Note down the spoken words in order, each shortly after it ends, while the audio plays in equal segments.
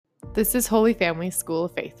This is Holy Family School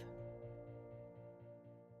of Faith.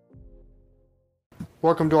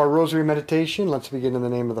 Welcome to our Rosary Meditation. Let's begin in the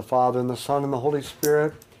name of the Father, and the Son, and the Holy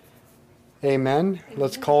Spirit. Amen.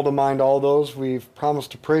 Let's call to mind all those we've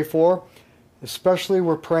promised to pray for. Especially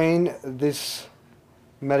we're praying this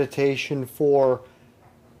meditation for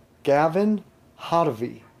Gavin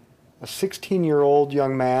Hadavy, a 16-year-old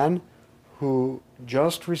young man who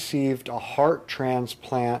just received a heart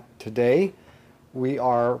transplant today. We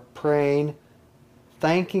are praying,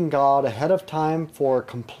 thanking God ahead of time for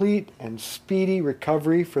complete and speedy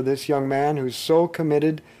recovery for this young man who's so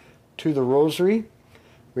committed to the Rosary.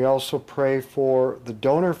 We also pray for the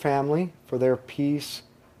donor family for their peace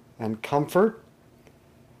and comfort.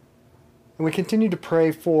 And we continue to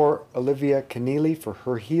pray for Olivia Keneally for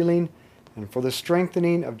her healing and for the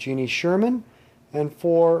strengthening of Jeannie Sherman and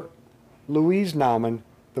for Louise Nauman,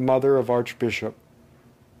 the mother of Archbishop.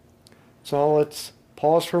 So let's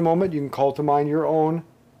pause for a moment. You can call to mind your own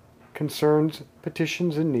concerns,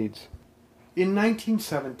 petitions, and needs. In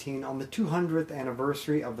 1917, on the 200th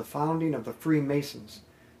anniversary of the founding of the Freemasons,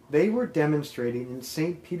 they were demonstrating in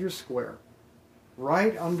St. Peter's Square,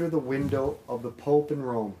 right under the window of the Pope in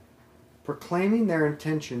Rome, proclaiming their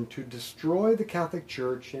intention to destroy the Catholic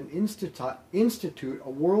Church and institute a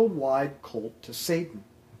worldwide cult to Satan.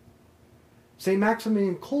 St.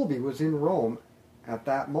 Maximilian Kolbe was in Rome at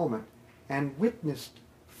that moment and witnessed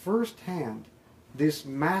firsthand this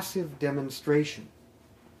massive demonstration.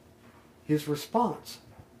 His response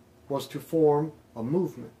was to form a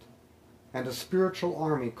movement and a spiritual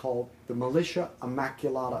army called the Militia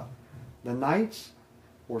Immaculata, the Knights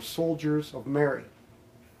or Soldiers of Mary.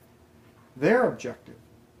 Their objective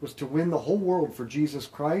was to win the whole world for Jesus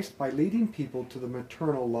Christ by leading people to the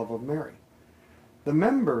maternal love of Mary. The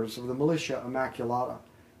members of the Militia Immaculata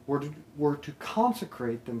were to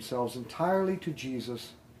consecrate themselves entirely to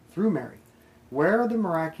Jesus through Mary, wear the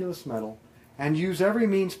miraculous medal, and use every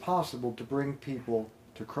means possible to bring people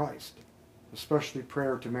to Christ, especially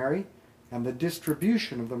prayer to Mary and the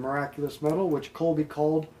distribution of the miraculous medal, which Kolbe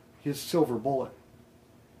called his silver bullet.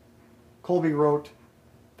 Kolbe wrote,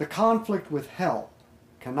 "The conflict with hell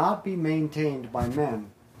cannot be maintained by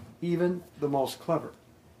men, even the most clever.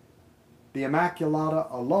 The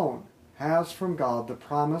Immaculata alone has from God the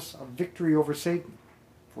promise of victory over Satan,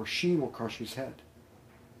 for she will crush his head."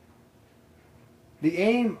 The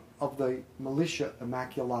aim of the Militia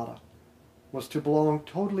Immaculata was to belong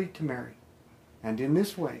totally to Mary, and in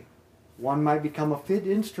this way one might become a fit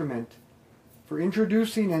instrument for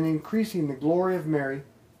introducing and increasing the glory of Mary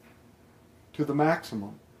to the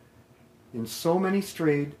maximum in so many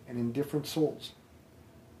strayed and indifferent souls,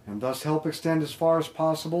 and thus help extend as far as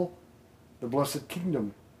possible the blessed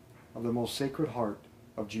kingdom of the most sacred heart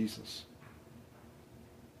of Jesus.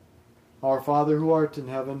 Our Father who art in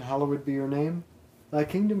heaven, hallowed be your name. Thy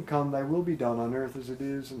kingdom come, thy will be done on earth as it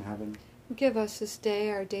is in heaven. Give us this day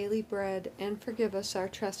our daily bread, and forgive us our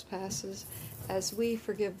trespasses, as we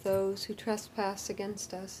forgive those who trespass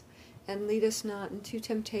against us. And lead us not into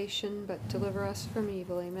temptation, but deliver us from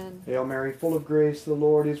evil. Amen. Hail Mary, full of grace, the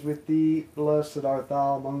Lord is with thee. Blessed art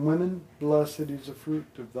thou among women. Blessed is the fruit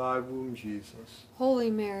of thy womb, Jesus. Holy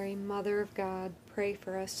Mary, Mother of God, pray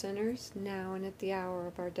for us sinners, now and at the hour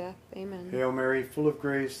of our death. Amen. Hail Mary, full of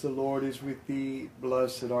grace, the Lord is with thee.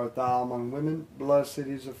 Blessed art thou among women. Blessed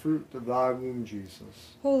is the fruit of thy womb,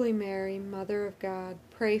 Jesus. Holy Mary, Mother of God,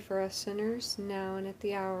 pray for us sinners, now and at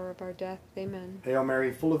the hour of our death. Amen. Hail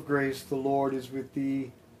Mary, full of grace, the Lord is with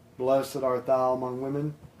thee. Blessed art thou among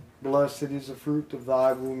women. Blessed is the fruit of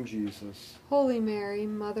thy womb, Jesus. Holy Mary,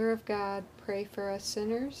 Mother of God, pray for us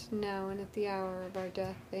sinners, now and at the hour of our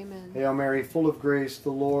death. Amen. Hail Mary, full of grace,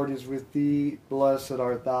 the Lord is with thee. Blessed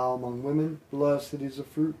art thou among women. Blessed is the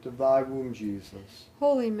fruit of thy womb, Jesus.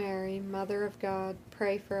 Holy Mary, Mother of God,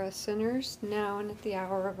 pray for us sinners, now and at the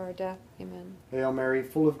hour of our death. Amen. Hail Mary,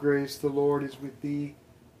 full of grace, the Lord is with thee.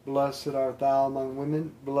 Blessed art thou among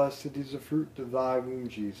women. Blessed is the fruit of thy womb,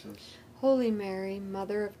 Jesus. Holy Mary,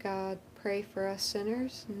 Mother of God, pray for us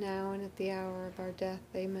sinners, now and at the hour of our death.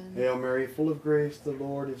 Amen. Hail Mary, full of grace, the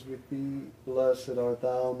Lord is with thee. Blessed art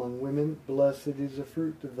thou among women. Blessed is the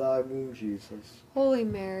fruit of thy womb, Jesus. Holy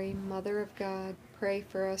Mary, Mother of God, pray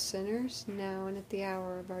for us sinners, now and at the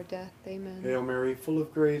hour of our death. Amen. Hail Mary, full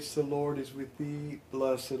of grace, the Lord is with thee.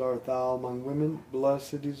 Blessed art thou among women.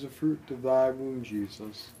 Blessed is the fruit of thy womb,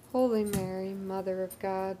 Jesus. Holy Mary, Mother of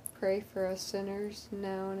God, pray for us sinners,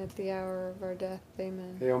 now and at the hour of our death.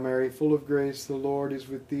 Amen. Hail Mary, full of grace, the Lord is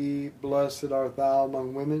with thee. Blessed art thou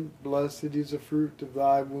among women. Blessed is the fruit of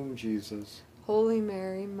thy womb, Jesus. Holy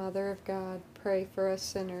Mary, Mother of God, pray for us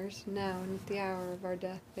sinners, now and at the hour of our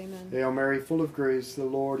death. Amen. Hail Mary, full of grace, the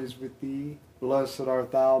Lord is with thee. Blessed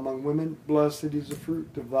art thou among women. Blessed is the fruit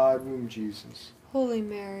of thy womb, Jesus. Holy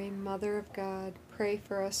Mary, Mother of God, pray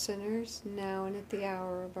for us sinners, now and at the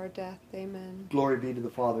hour of our death. Amen. Glory be to the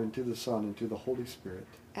Father, and to the Son, and to the Holy Spirit.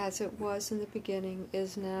 As it was in the beginning,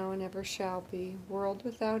 is now, and ever shall be, world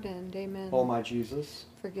without end. Amen. O my Jesus,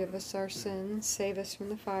 Forgive us our sins, save us from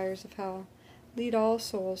the fires of hell. Lead all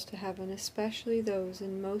souls to heaven, especially those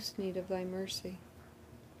in most need of thy mercy.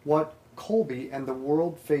 what Colby and the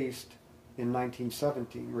world faced in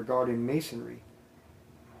 1917 regarding Masonry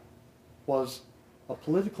was a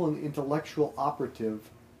political and intellectual operative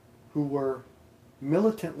who were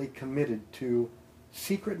militantly committed to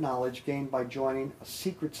secret knowledge gained by joining a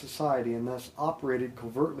secret society and thus operated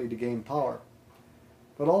covertly to gain power,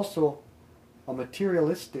 but also a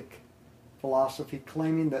materialistic philosophy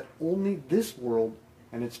claiming that only this world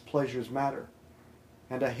and its pleasures matter,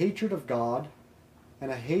 and a hatred of God and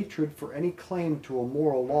a hatred for any claim to a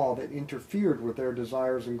moral law that interfered with their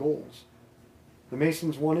desires and goals. The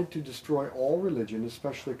Masons wanted to destroy all religion,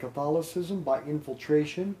 especially Catholicism, by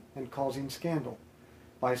infiltration and causing scandal,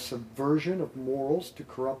 by subversion of morals to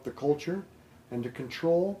corrupt the culture, and to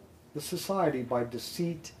control the society by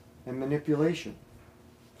deceit and manipulation.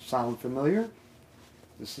 Sound familiar?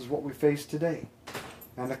 This is what we face today.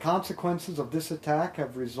 And the consequences of this attack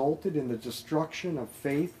have resulted in the destruction of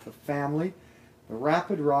faith, of family, the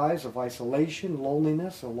rapid rise of isolation,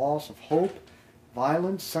 loneliness, a loss of hope,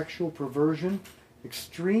 violence, sexual perversion,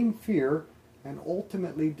 extreme fear, and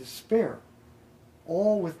ultimately despair,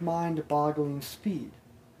 all with mind-boggling speed.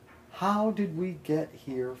 How did we get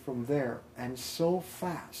here from there, and so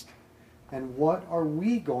fast? And what are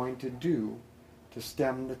we going to do to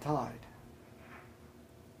stem the tide?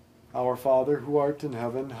 Our Father, who art in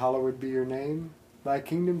heaven, hallowed be your name. Thy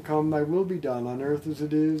kingdom come, thy will be done, on earth as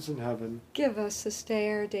it is in heaven. Give us this day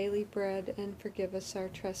our daily bread, and forgive us our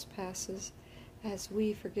trespasses, as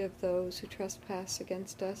we forgive those who trespass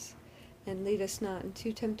against us. And lead us not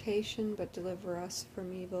into temptation, but deliver us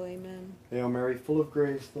from evil. Amen. Hail Mary, full of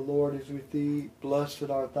grace, the Lord is with thee.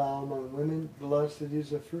 Blessed art thou among women. Blessed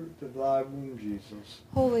is the fruit of thy womb, Jesus.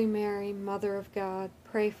 Holy Mary, Mother of God,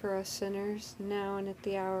 pray for us sinners, now and at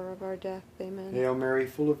the hour of our death. Amen. Hail Mary,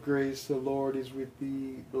 full of grace, the Lord is with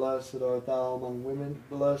thee. Blessed art thou among women.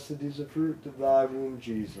 Blessed is the fruit of thy womb,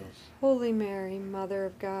 Jesus. Holy Mary, Mother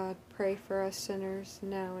of God, pray for us sinners,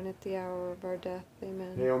 now and at the hour of our death.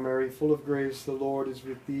 Amen. Hail Mary, full of grace, the Lord is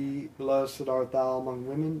with thee. Blessed art thou among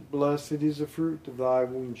women. Blessed is the fruit of thy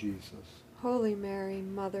womb, Jesus. Holy Mary,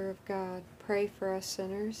 Mother of God, pray for us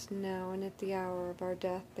sinners, now and at the hour of our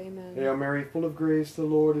death. Amen. Hail Mary, full of grace, the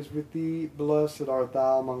Lord is with thee. Blessed art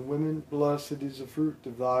thou among women. Blessed is the fruit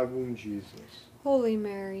of thy womb, Jesus. Holy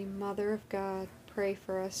Mary, Mother of God, pray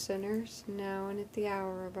for us sinners, now and at the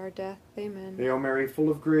hour of our death. Amen. Hail Mary, full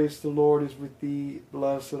of grace, the Lord is with thee.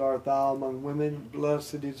 Blessed art thou among women.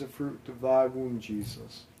 Blessed is the fruit of thy womb,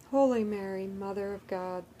 Jesus. Holy Mary, Mother of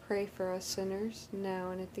God, pray for us sinners, now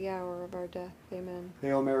and at the hour of our death. Amen.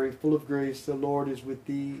 Hail Mary, full of grace, the Lord is with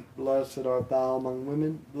thee. Blessed art thou among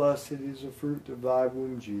women. Blessed is the fruit of thy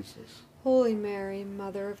womb, Jesus. Holy Mary,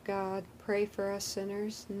 Mother of God, pray for us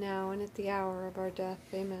sinners, now and at the hour of our death.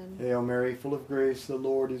 Amen. Hail Mary, full of grace, the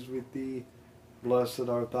Lord is with thee. Blessed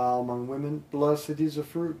art thou among women. Blessed is the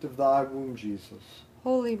fruit of thy womb, Jesus.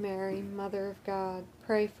 Holy Mary, Mother of God,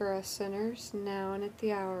 pray for us sinners, now and at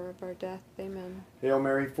the hour of our death. Amen. Hail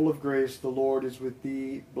Mary, full of grace, the Lord is with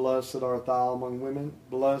thee. Blessed art thou among women.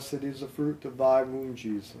 Blessed is the fruit of thy womb,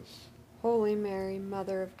 Jesus. Holy Mary,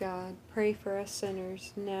 Mother of God, pray for us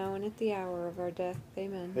sinners, now and at the hour of our death.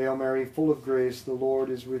 Amen. Hail Mary, full of grace, the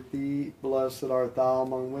Lord is with thee. Blessed art thou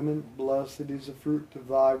among women. Blessed is the fruit of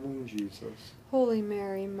thy womb, Jesus. Holy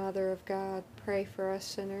Mary, Mother of God, pray for us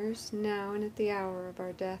sinners, now and at the hour of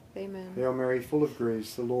our death. Amen. Hail Mary, full of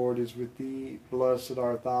grace, the Lord is with thee. Blessed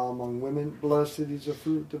art thou among women. Blessed is the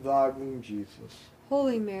fruit of thy womb, Jesus.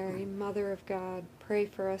 Holy Mary, Mother of God, pray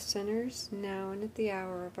for us sinners, now and at the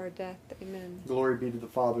hour of our death. Amen. Glory be to the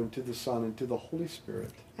Father, and to the Son, and to the Holy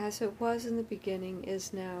Spirit. As it was in the beginning,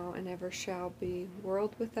 is now, and ever shall be,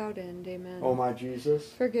 world without end. Amen. O my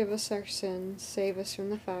Jesus, Forgive us our sins, save us from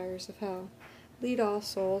the fires of hell. Lead all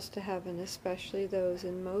souls to heaven, especially those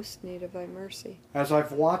in most need of thy mercy. as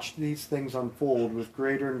I've watched these things unfold with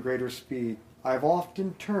greater and greater speed, I've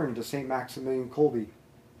often turned to St. Maximilian Kolbe,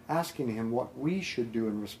 asking him what we should do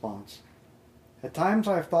in response. At times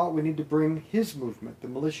I have thought we need to bring his movement, the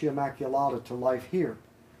Militia Immaculata, to life here.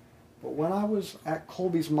 But when I was at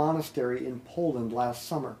Kolbe's monastery in Poland last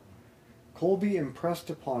summer, Colby impressed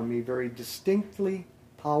upon me very distinctly,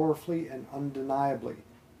 powerfully, and undeniably,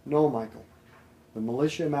 no, Michael, the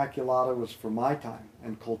Militia Immaculata was for my time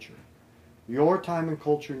and culture. Your time and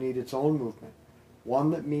culture need its own movement, one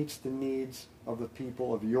that meets the needs of the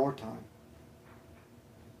people of your time.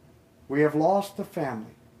 We have lost the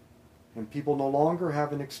family, and people no longer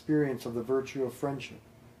have an experience of the virtue of friendship.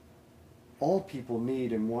 All people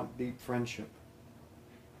need and want deep friendship.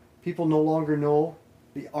 People no longer know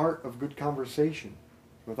the art of good conversation,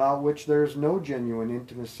 without which there is no genuine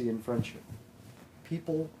intimacy and friendship.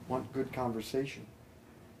 People want good conversation.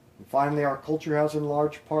 And finally, our culture has in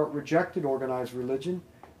large part rejected organized religion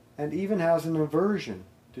and even has an aversion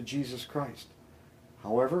to Jesus Christ.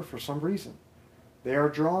 However, for some reason, they are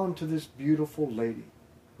drawn to this beautiful lady,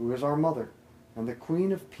 who is our mother, and the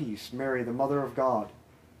Queen of Peace, Mary, the Mother of God.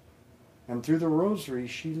 And through the Rosary,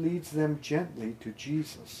 she leads them gently to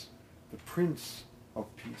Jesus, the Prince of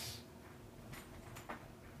Peace.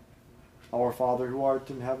 Our Father, who art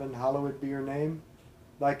in heaven, hallowed be your name.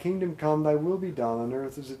 Thy kingdom come, thy will be done on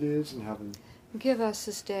earth as it is in heaven. Give us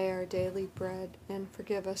this day our daily bread, and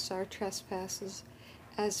forgive us our trespasses,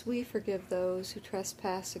 as we forgive those who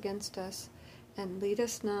trespass against us. And lead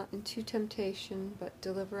us not into temptation, but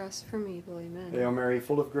deliver us from evil. Amen. Hail Mary,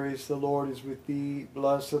 full of grace, the Lord is with thee.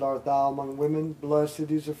 Blessed art thou among women.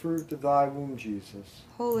 Blessed is the fruit of thy womb, Jesus.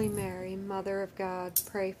 Holy Mary, Mother of God,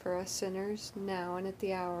 pray for us sinners, now and at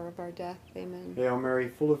the hour of our death. Amen. Hail Mary,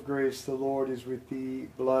 full of grace, the Lord is with thee.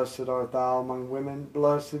 Blessed art thou among women.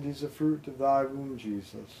 Blessed is the fruit of thy womb,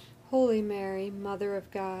 Jesus. Holy Mary, Mother of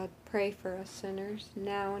God, pray for us sinners,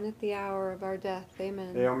 now and at the hour of our death.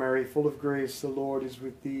 Amen. Hail Mary, full of grace, the Lord is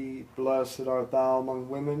with thee. Blessed art thou among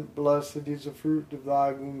women. Blessed is the fruit of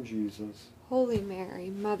thy womb, Jesus. Holy Mary,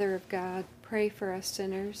 Mother of God, pray for us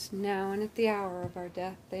sinners, now and at the hour of our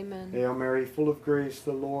death. Amen. Hail Mary, full of grace,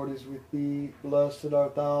 the Lord is with thee. Blessed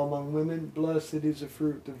art thou among women. Blessed is the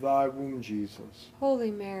fruit of thy womb, Jesus.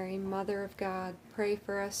 Holy Mary, Mother of God, pray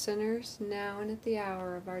for us sinners, now and at the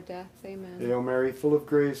hour of our death. Amen. Hail Mary, full of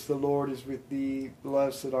grace, the Lord is with thee.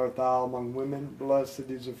 Blessed art thou among women. Blessed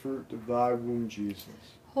is the fruit of thy womb,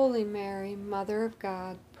 Jesus. Holy Mary, Mother of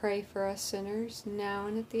God, pray for us sinners, now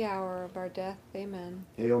and at the hour of our death. Amen.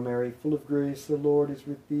 Hail Mary, full of grace, the Lord is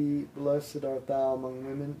with thee. Blessed art thou among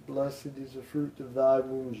women. Blessed is the fruit of thy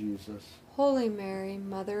womb, Jesus. Holy Mary,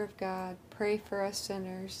 Mother of God, pray for us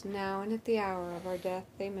sinners, now and at the hour of our death.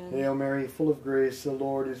 Amen. Hail Mary, full of grace, the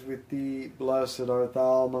Lord is with thee. Blessed art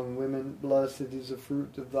thou among women. Blessed is the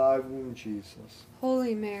fruit of thy womb, Jesus.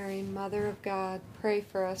 Holy Mary, Mother of God, pray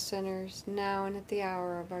for us sinners, now and at the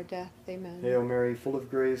hour of our death. Amen. Hail Mary, full of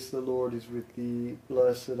grace, the Lord is with thee.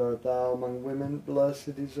 Blessed art thou among women.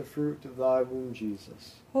 Blessed is the fruit of thy womb,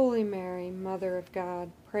 Jesus. Holy Mary, Mother of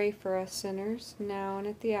God, pray for us sinners, now and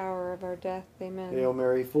at the hour of our death. Amen. Hail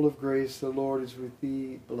Mary, full of grace, the Lord is with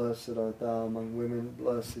thee. Blessed art thou among women.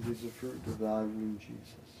 Blessed is the fruit of thy womb,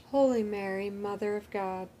 Jesus. Holy Mary, Mother of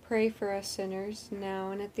God, pray for us sinners,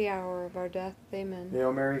 now and at the hour of our death. Amen.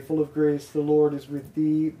 Hail Mary, full of grace, the Lord is with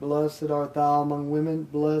thee. Blessed art thou among women.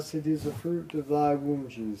 Blessed is the fruit of thy womb,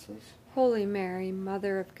 Jesus. Holy Mary,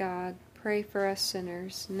 Mother of God, pray for us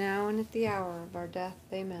sinners, now and at the hour of our death.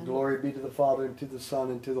 Amen. Glory be to the Father, and to the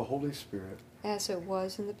Son, and to the Holy Spirit. As it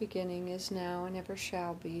was in the beginning, is now, and ever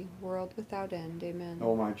shall be, world without end. Amen.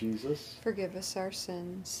 O my Jesus, forgive us our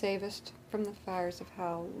sins, save us from the fires of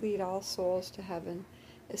hell, lead all souls to heaven,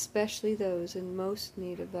 especially those in most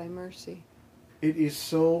need of thy mercy. it is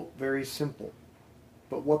so very simple.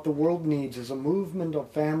 But what the world needs is a movement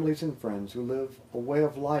of families and friends who live a way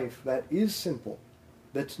of life that is simple,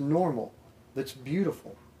 that's normal, that's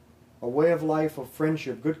beautiful. A way of life of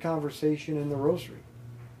friendship, good conversation, and the Rosary.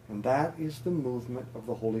 And that is the movement of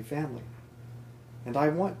the Holy Family. And I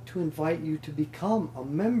want to invite you to become a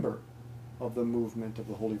member of the movement of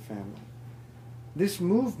the Holy Family. This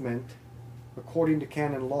movement, according to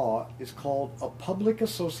canon law, is called a public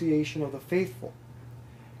association of the faithful.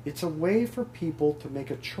 It's a way for people to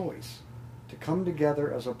make a choice, to come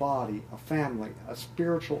together as a body, a family, a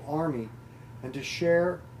spiritual army, and to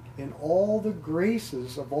share in all the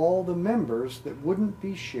graces of all the members that wouldn't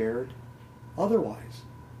be shared otherwise.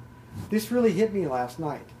 This really hit me last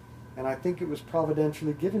night, and I think it was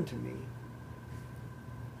providentially given to me.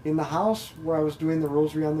 In the house where I was doing the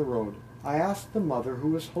Rosary on the Road, I asked the mother who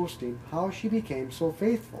was hosting how she became so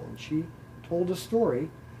faithful, and she told a story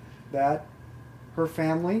that her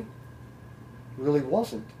family really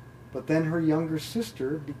wasn't, but then her younger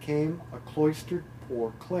sister became a cloistered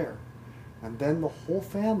Poor Clare. And then the whole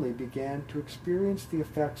family began to experience the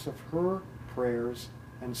effects of her prayers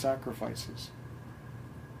and sacrifices.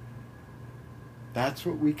 That's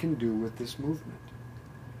what we can do with this movement.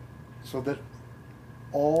 So that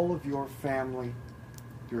all of your family,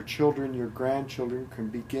 your children, your grandchildren can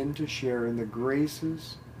begin to share in the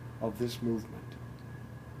graces of this movement.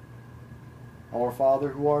 Our Father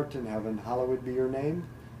who art in heaven, hallowed be your name.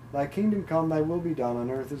 Thy kingdom come, thy will be done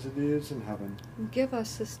on earth as it is in heaven. Give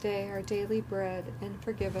us this day our daily bread, and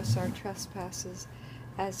forgive us our trespasses,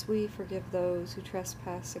 as we forgive those who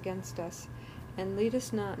trespass against us. And lead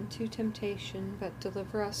us not into temptation, but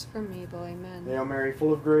deliver us from evil. Amen. Hail Mary,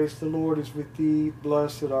 full of grace, the Lord is with thee.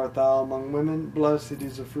 Blessed art thou among women. Blessed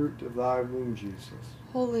is the fruit of thy womb, Jesus.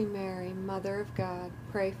 Holy Mary, Mother of God,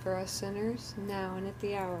 pray for us sinners, now and at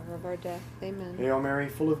the hour of our death. Amen. Hail Mary,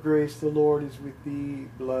 full of grace, the Lord is with thee.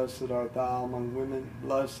 Blessed art thou among women.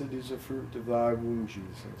 Blessed is the fruit of thy womb,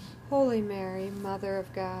 Jesus. Holy Mary, Mother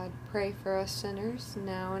of God, pray for us sinners,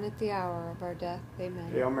 now and at the hour of our death.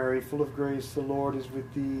 Amen. Hail Mary, full of grace, the Lord is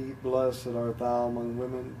with thee. Blessed art thou among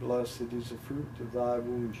women. Blessed is the fruit of thy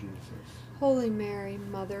womb, Jesus. Holy Mary,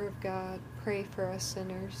 Mother of God, pray for us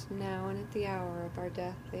sinners, now and at the hour of our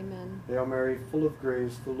death. Amen. Hail Mary, full of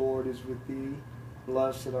grace, the Lord is with thee.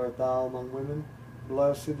 Blessed art thou among women.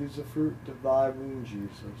 Blessed is the fruit of thy womb,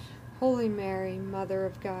 Jesus. Holy Mary, Mother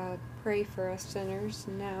of God, pray for us sinners,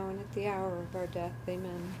 now and at the hour of our death.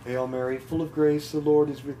 Amen. Hail Mary, full of grace, the Lord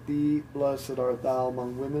is with thee. Blessed art thou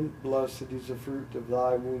among women. Blessed is the fruit of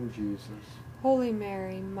thy womb, Jesus. Holy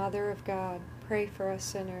Mary, Mother of God, pray for us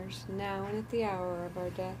sinners, now and at the hour of our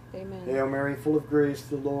death. Amen. Hail Mary, full of grace,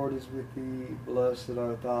 the Lord is with thee. Blessed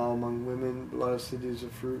art thou among women. Blessed is the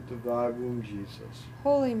fruit of thy womb, Jesus.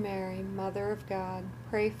 Holy Mary, Mother of God,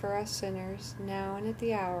 pray for us sinners, now and at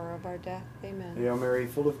the hour of our death. Amen. Hail Mary,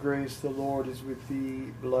 full of grace, the Lord is with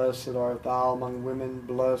thee. Blessed art thou among women.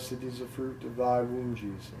 Blessed is the fruit of thy womb,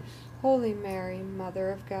 Jesus. Holy Mary,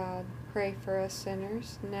 Mother of God, pray for us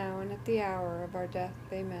sinners, now and at the hour of our death.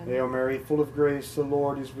 Amen. Hail Mary, full of grace, the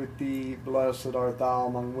Lord is with thee. Blessed art thou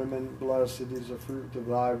among women. Blessed is the fruit of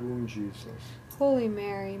thy womb, Jesus. Holy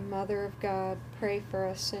Mary, Mother of God, pray for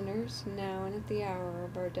us sinners, now and at the hour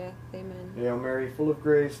of our death. Amen. Hail Mary, full of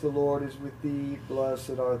grace, the Lord is with thee.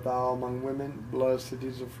 Blessed art thou among women. Blessed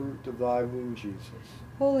is the fruit of thy womb, Jesus.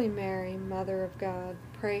 Holy Mary, Mother of God,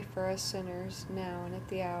 pray for us sinners, now and at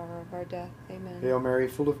the hour of our death. Amen. Hail Mary,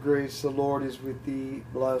 full of grace, the Lord is with thee.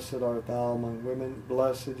 Blessed art thou among women.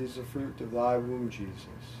 Blessed is the fruit of thy womb, Jesus.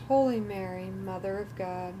 Holy Mary, Mother of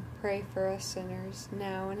God, pray for us sinners,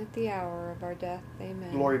 now and at the hour of our death.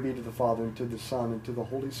 Amen. Glory be to the Father, and to the Son, and to the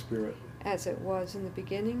Holy Spirit. As it was in the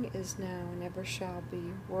beginning, is now, and ever shall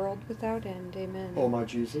be, world without end. Amen. O my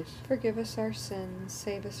Jesus, forgive us our sins,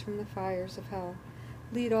 save us from the fires of hell.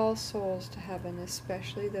 Lead all souls to heaven,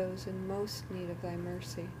 especially those in most need of thy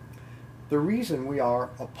mercy. the reason we are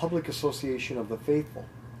a public association of the faithful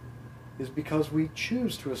is because we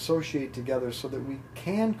choose to associate together so that we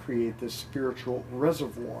can create this spiritual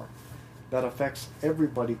reservoir that affects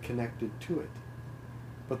everybody connected to it.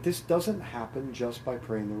 But this doesn't happen just by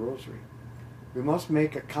praying the rosary. We must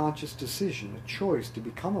make a conscious decision, a choice to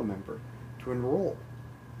become a member, to enroll,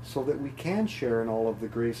 so that we can share in all of the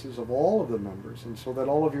graces of all of the members, and so that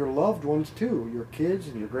all of your loved ones too, your kids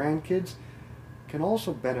and your grandkids, can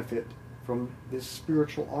also benefit from this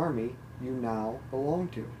spiritual army you now belong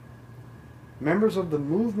to. Members of the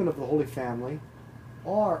movement of the Holy Family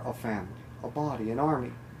are a family, a body, an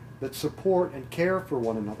army that support and care for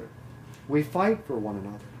one another. We fight for one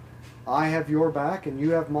another. I have your back and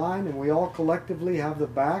you have mine, and we all collectively have the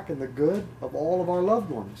back and the good of all of our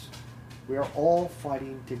loved ones. We are all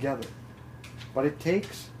fighting together. But it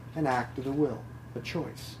takes an act of the will, a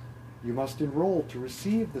choice. You must enroll to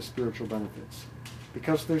receive the spiritual benefits,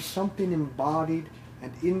 because there's something embodied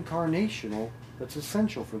and incarnational that's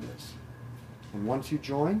essential for this. And once you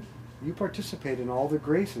join, you participate in all the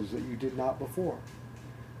graces that you did not before.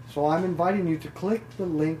 So I'm inviting you to click the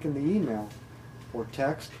link in the email or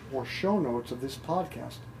text or show notes of this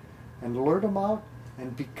podcast and learn about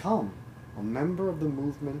and become a member of the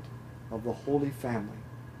movement of the Holy Family.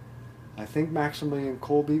 I think Maximilian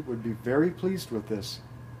Kolbe would be very pleased with this,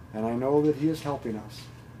 and I know that he is helping us.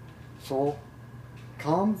 So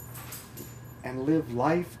come and live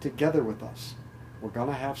life together with us. We're going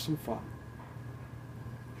to have some fun.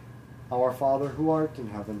 Our Father who art in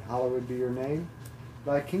heaven, hallowed be your name.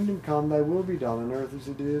 Thy kingdom come, thy will be done on earth as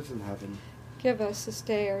it is in heaven. Give us this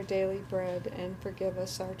day our daily bread, and forgive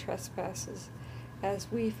us our trespasses,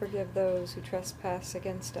 as we forgive those who trespass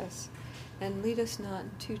against us. And lead us not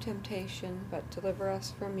into temptation, but deliver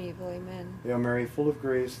us from evil. Amen. Hail Mary, full of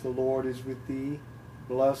grace, the Lord is with thee.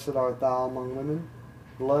 Blessed art thou among women,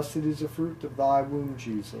 Blessed is the fruit of thy womb,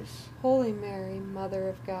 Jesus. Holy Mary, Mother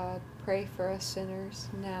of God, pray for us sinners,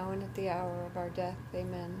 now and at the hour of our death.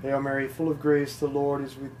 Amen. Hail Mary, full of grace, the Lord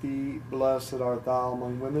is with thee. Blessed art thou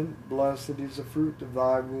among women. Blessed is the fruit of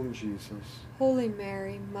thy womb, Jesus. Holy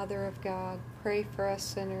Mary, Mother of God, pray for us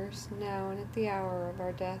sinners, now and at the hour of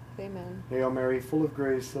our death. Amen. Hail Mary, full of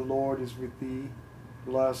grace, the Lord is with thee.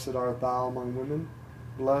 Blessed art thou among women.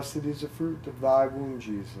 Blessed is the fruit of thy womb,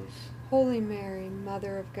 Jesus. Holy Mary,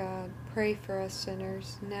 Mother of God, pray for us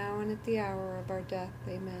sinners, now and at the hour of our death.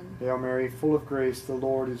 Amen. Hail Mary, full of grace, the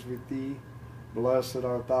Lord is with thee. Blessed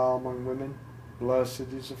art thou among women.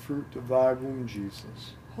 Blessed is the fruit of thy womb,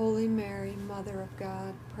 Jesus. Holy Mary, Mother of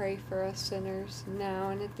God, pray for us sinners, now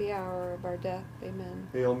and at the hour of our death. Amen.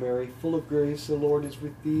 Hail Mary, full of grace, the Lord is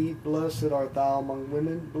with thee. Blessed art thou among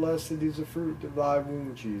women. Blessed is the fruit of thy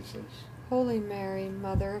womb, Jesus. Holy Mary,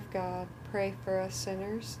 Mother of God, pray for us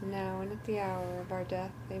sinners, now and at the hour of our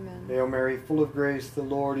death. Amen. Hail Mary, full of grace, the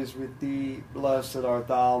Lord is with thee. Blessed art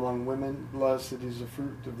thou among women. Blessed is the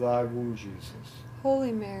fruit of thy womb, Jesus.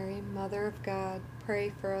 Holy Mary, Mother of God,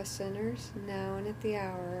 pray for us sinners, now and at the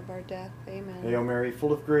hour of our death. Amen. Hail Mary,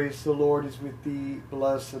 full of grace, the Lord is with thee.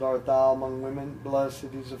 Blessed art thou among women.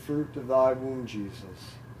 Blessed is the fruit of thy womb,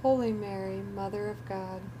 Jesus. Holy Mary, Mother of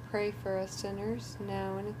God, pray for us sinners,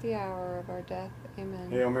 now and at the hour of our death.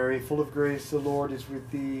 Amen. Hail Mary, full of grace, the Lord is with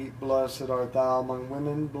thee. Blessed art thou among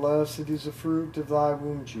women. Blessed is the fruit of thy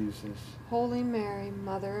womb, Jesus. Holy Mary,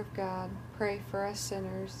 Mother of God, pray for us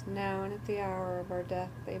sinners, now and at the hour of our death.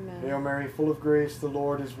 Amen. Hail Mary, full of grace, the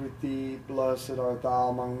Lord is with thee. Blessed art thou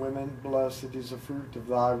among women. Blessed is the fruit of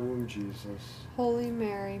thy womb, Jesus. Holy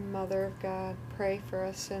Mary, Mother of God, pray for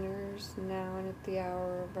us sinners, now and at the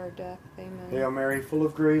hour of our death. Amen. Hail Mary, full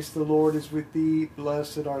of grace, the Lord is with thee.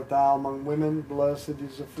 Blessed art thou among women. Blessed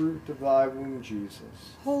is the fruit of thy womb,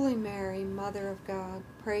 Jesus. Holy Mary, Mother of God,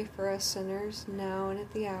 pray for us sinners, now and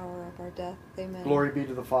at the hour of our death. Amen. Glory be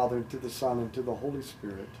to the Father, and to the Son, and to the Holy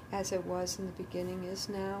Spirit. As it was in the beginning, is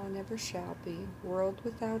now, and ever shall be, world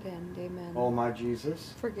without end. Amen. O my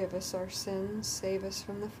Jesus, forgive us our sins, save us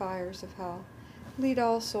from the fires of hell. Lead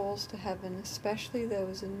all souls to heaven, especially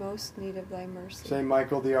those in most need of thy mercy. Saint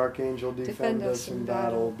Michael the Archangel, defend us in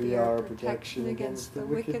battle. Be our protection against the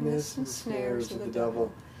wickedness and snares of the devil.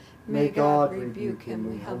 devil. May God rebuke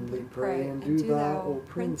him, we humbly pray. And do thou, O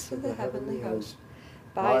Prince of the heavenly host,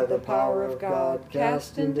 by the power of God,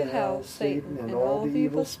 cast into hell Satan and all the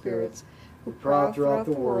evil spirits who prowl throughout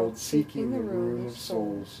the world, seeking the ruin of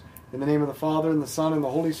souls. In the name of the Father, and the Son, and the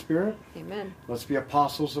Holy Spirit. Amen. Let's be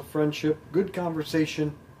apostles of friendship, good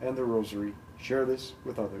conversation, and the rosary. Share this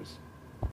with others.